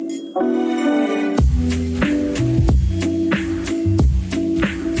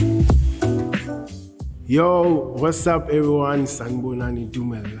Yo, what's up everyone? Sanbonani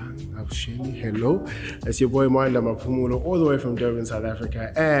Dumelang Absheni. Hello. It's your boy Mawanda Mapumulo, all the way from Durban, South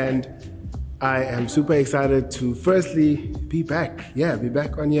Africa. And I am super excited to firstly be back. Be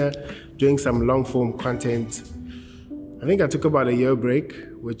back on here doing some long form content. I think I took about a year break,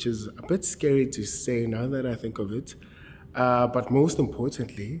 which is a bit scary to say now that I think of it. But most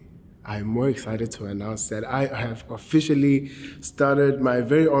importantly, I'm more excited to announce that I have officially started my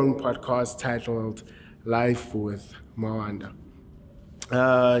very own podcast titled Life with Mawanda.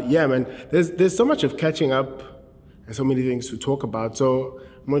 Man, there's so much of catching up and so many things to talk about. So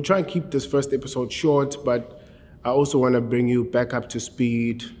I'm gonna try and keep this first episode short, but I also want to bring you back up to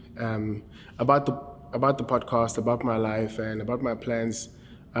speed about the podcast, about my life, and about my plans,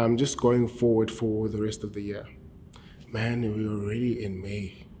 just going forward for the rest of the year. Man, we're already in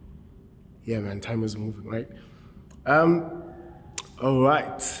May. Yeah, man, time is moving, right? All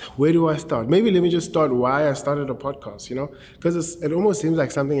right, where do I start? Maybe let me just start why I started a podcast, because it almost seems like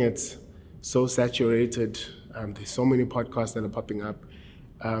something that's so saturated. There's so many podcasts that are popping up.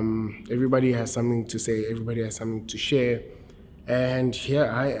 Everybody has something to say, everybody has something to share. And here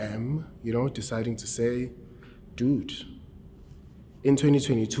I am, deciding to say, dude, in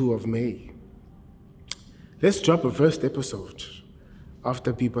 2022 of May, let's drop a first episode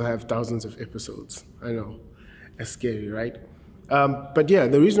after people have thousands of episodes. I know, it's scary, right? But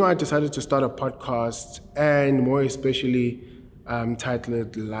the reason why I decided to start a podcast, and more especially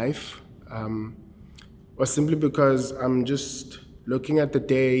titled Life, was simply because I'm just looking at the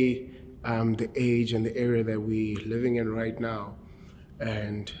day, the age and the area that we're living in right now.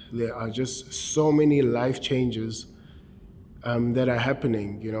 And there are just so many life changes that are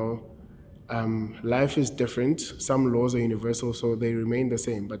happening, Life is different. Some laws are universal, so they remain the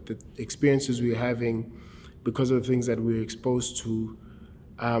same. But the experiences we're having, because of the things that we're exposed to,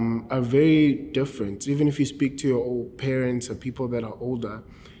 are very different. Even if you speak to your old parents or people that are older,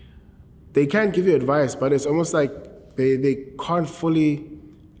 they can't give you advice, but it's almost like they can't fully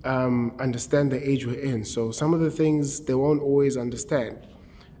understand the age we're in. So some of the things they won't always understand.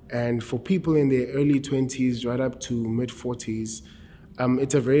 And for people in their early 20s, right up to mid-40s,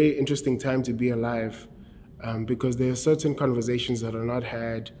 it's a very interesting time to be alive, because there are certain conversations that are not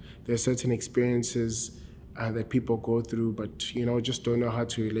had. There are certain experiences that people go through, but just don't know how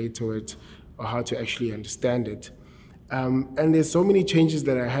to relate to it or how to actually understand it. And there's so many changes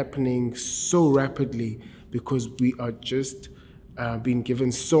that are happening so rapidly because we are just being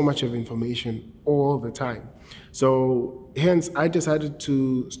given so much of information all the time. So hence, I decided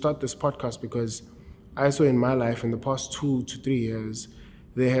to start this podcast because I saw in my life in the past 2 to 3 years,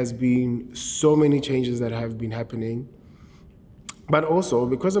 there has been so many changes that have been happening. But also,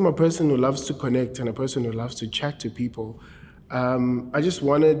 because I'm a person who loves to connect and a person who loves to chat to people, I just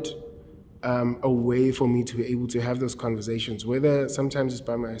wanted a way for me to be able to have those conversations, whether sometimes it's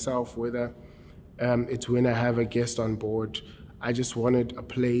by myself, whether it's when I have a guest on board. I just wanted a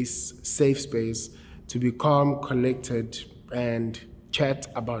place, safe space, to be calm, collected, and chat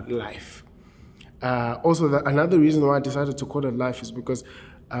about life. Also, another reason why I decided to call it Life is because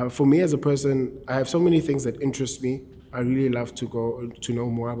for me as a person, I have so many things that interest me. I really love to know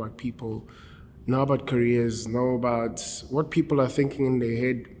more about people, know about careers, know about what people are thinking in their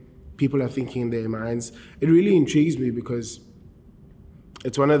head, people are thinking in their minds. It really intrigues me because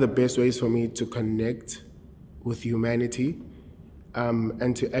it's one of the best ways for me to connect with humanity,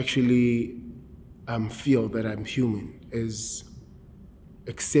 and to actually feel that I'm human, is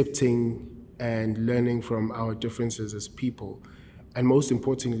accepting and learning from our differences as people. And most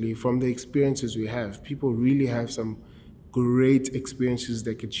importantly, from the experiences we have. People really have some great experiences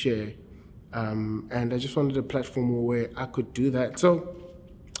they could share. And I just wanted a platform where I could do that. So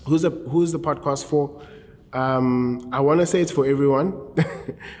who's the podcast for? I want to say it's for everyone.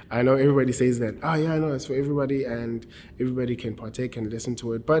 I know everybody says that, I know it's for everybody and everybody can partake and listen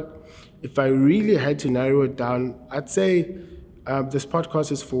to it. But if I really had to narrow it down, I'd say this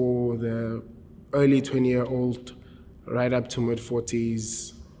podcast is for the early 20-year-old, right up to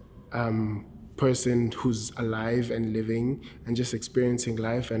mid-40s person who's alive and living and just experiencing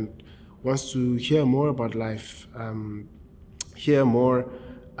life and wants to hear more about life, hear more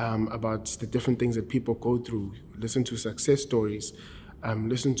about the different things that people go through, listen to success stories,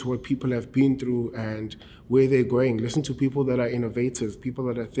 listen to what people have been through and where they're going, listen to people that are innovative, people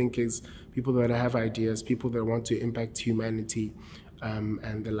that are thinkers, people that have ideas, people that want to impact humanity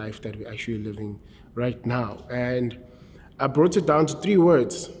and the life that we're actually living right now. And I brought it down to 3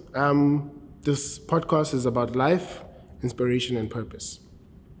 words. This podcast is about life, inspiration, and purpose.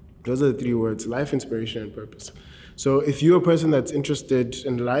 Those are the three words: life, inspiration, and purpose. So if you're a person that's interested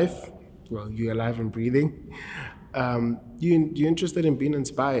in life, well, you're alive and breathing. You're interested in being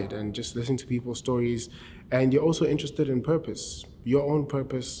inspired and just listening to people's stories, and you're also interested in purpose, your own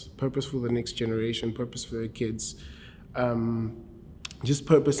purpose, purpose for the next generation, purpose for the kids, just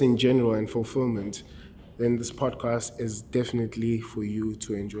purpose in general and fulfillment, then this podcast is definitely for you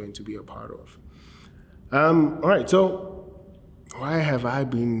to enjoy and to be a part of. All right, so why have I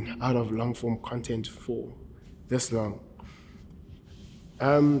been out of long form content for this long?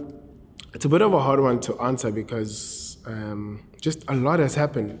 It's a bit of a hard one to answer because just a lot has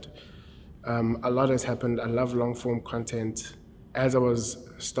happened. A lot has happened. I love long form content. As I was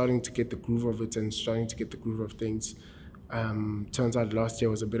starting to get the groove of it and starting to get the groove of things, turns out last year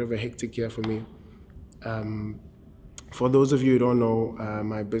was a bit of a hectic year for me. For those of you who don't know,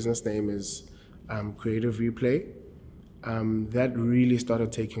 my business name is Creative Replay. That really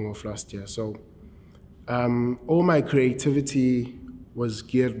started taking off last year. So all my creativity was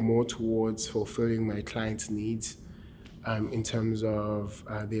geared more towards fulfilling my clients' needs in terms of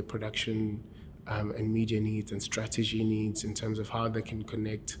their production and media needs and strategy needs in terms of how they can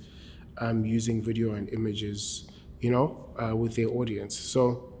connect using video and images, with their audience.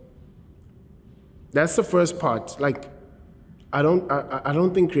 So that's the first part. Like, I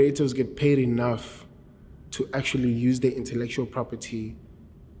don't think creatives get paid enough to actually use their intellectual property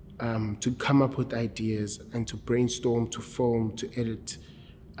to come up with ideas and to brainstorm, to film, to edit,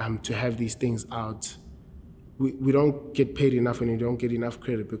 to have these things out. We don't get paid enough, and we don't get enough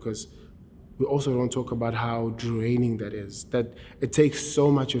credit because we also don't talk about how draining that is. That it takes so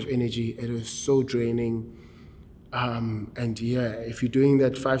much of energy. It is so draining. And yeah, if you're doing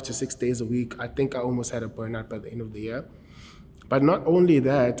that 5 to 6 days a week, I think I almost had a burnout by the end of the year. But not only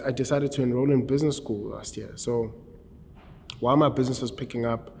that, I decided to enroll in business school last year. So while my business was picking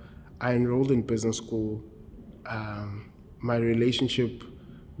up, I enrolled in business school. My relationship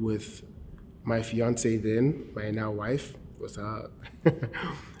with my fiance then, my now wife, was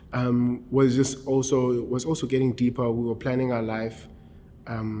also getting deeper. We were planning our life,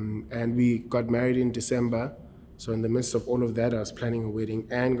 and we got married in December. So in the midst of all of that, I was planning a wedding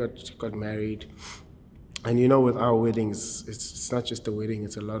and got married. And with our weddings, it's not just a wedding,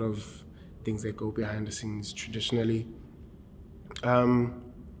 it's a lot of things that go behind the scenes traditionally.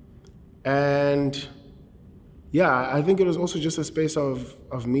 And yeah, I think it was also just a space of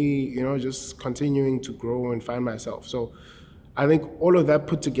me, just continuing to grow and find myself. So I think all of that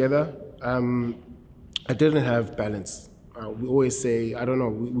put together, I didn't have balance. We always say, I don't know,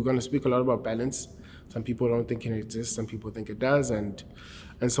 we're going to speak a lot about balance. Some people don't think it exists, some people think it does, and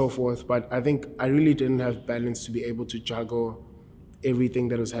so forth. But I think I really didn't have balance to be able to juggle everything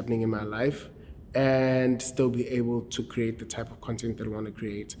that was happening in my life and still be able to create the type of content that I want to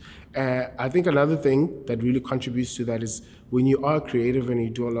create. I think another thing that really contributes to that is when you are creative and you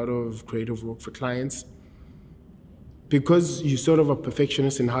do a lot of creative work for clients, because you're sort of a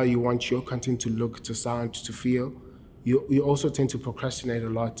perfectionist in how you want your content to look, to sound, to feel, you also tend to procrastinate a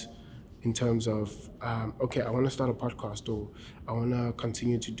lot in terms of, okay, I want to start a podcast, or I want to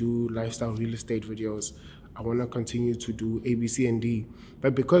continue to do lifestyle real estate videos. I want to continue to do A, B, C, and D.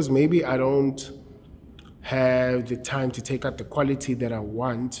 But because maybe I don't have the time to take out the quality that I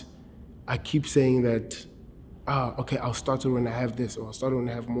want, I keep saying that, okay, I'll start it when I have this, or I'll start it when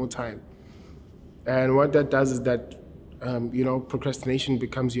I have more time. And what that does is that, procrastination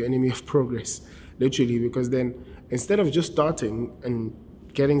becomes your enemy of progress, literally, because then instead of just starting and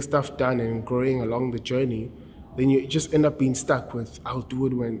getting stuff done and growing along the journey, then you just end up being stuck with, I'll do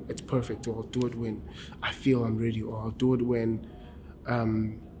it when it's perfect, or I'll do it when I feel I'm ready, or I'll do it when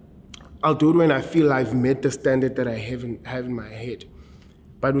I feel I've met the standard that I have in my head.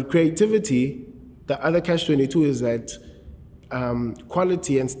 But with creativity, the other catch-22 is that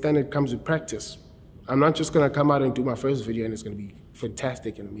quality and standard comes with practice. I'm not just going to come out and do my first video and it's going to be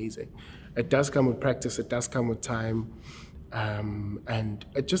fantastic and amazing. It does come with practice, it does come with time, and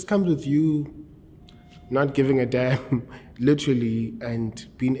it just comes with you not giving a damn, literally, and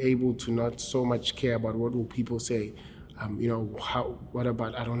being able to not so much care about what will people say. What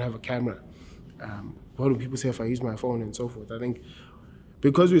about I don't have a camera? What do people say if I use my phone, and so forth? I think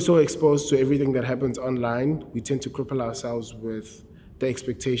because we're so exposed to everything that happens online, we tend to cripple ourselves with the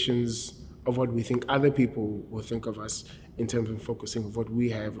expectations of what we think other people will think of us in terms of focusing on what we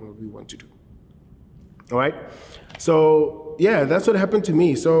have and what we want to do. All right? So, yeah, that's what happened to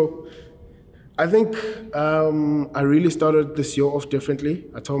me. So I think I really started this year off differently.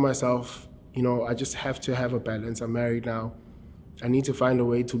 I told myself, I just have to have a balance. I'm married now. I need to find a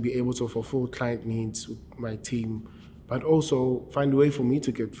way to be able to fulfill client needs with my team, but also find a way for me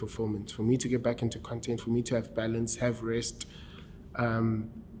to get fulfillment, for me to get back into content, for me to have balance, have rest, and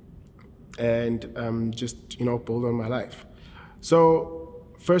just, build on my life. So,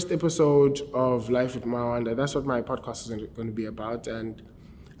 first episode of Life with Mawanda, that's what my podcast is going to be about. And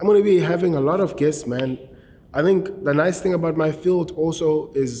I'm going to be having a lot of guests, man. I think the nice thing about my field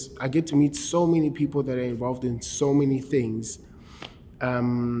also is I get to meet so many people that are involved in so many things,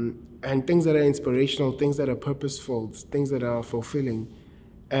 and things that are inspirational, things that are purposeful, things that are fulfilling.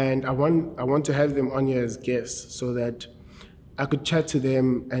 And I want to have them on here as guests so that I could chat to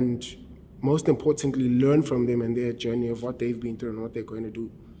them and, most importantly, learn from them and their journey of what they've been through and what they're going to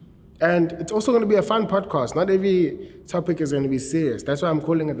do. And it's also going to be a fun podcast. Not every topic is going to be serious. That's why I'm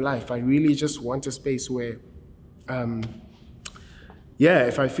calling it Life. I really just want a space where,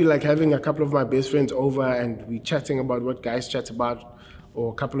 if I feel like having a couple of my best friends over and we chatting about what guys chat about,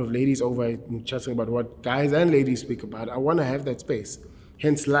 or a couple of ladies over and chatting about what guys and ladies speak about, I want to have that space.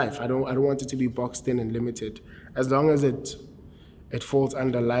 Hence Life. I don't want it to be boxed in and limited. As long as it falls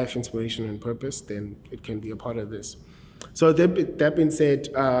under life, inspiration, and purpose, then it can be a part of this. So that being said,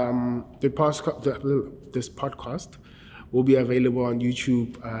 this podcast will be available on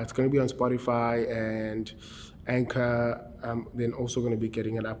YouTube. It's going to be on Spotify and Anchor. Then also going to be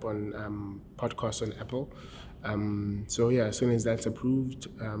getting it up on podcasts on Apple. As soon as that's approved,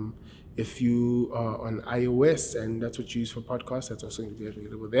 if you are on iOS and that's what you use for podcasts, that's also going to be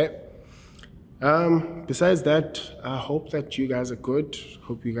available there. Besides that, I hope that you guys are good.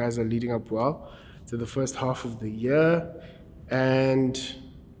 Hope you guys are leading up well to the first half of the year. And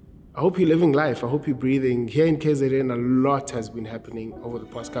I hope you're living life. I hope you're breathing. Here in KZN, a lot has been happening over the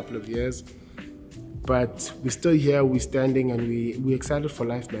past couple of years. But we're still here, we're standing, and we're excited for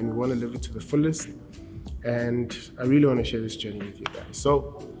life, man. We want to live it to the fullest. And I really want to share this journey with you guys.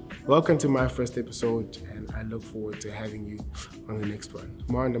 So, welcome to my first episode, and I look forward to having you on the next one.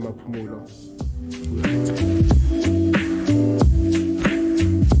 Mawanda Mapumulo.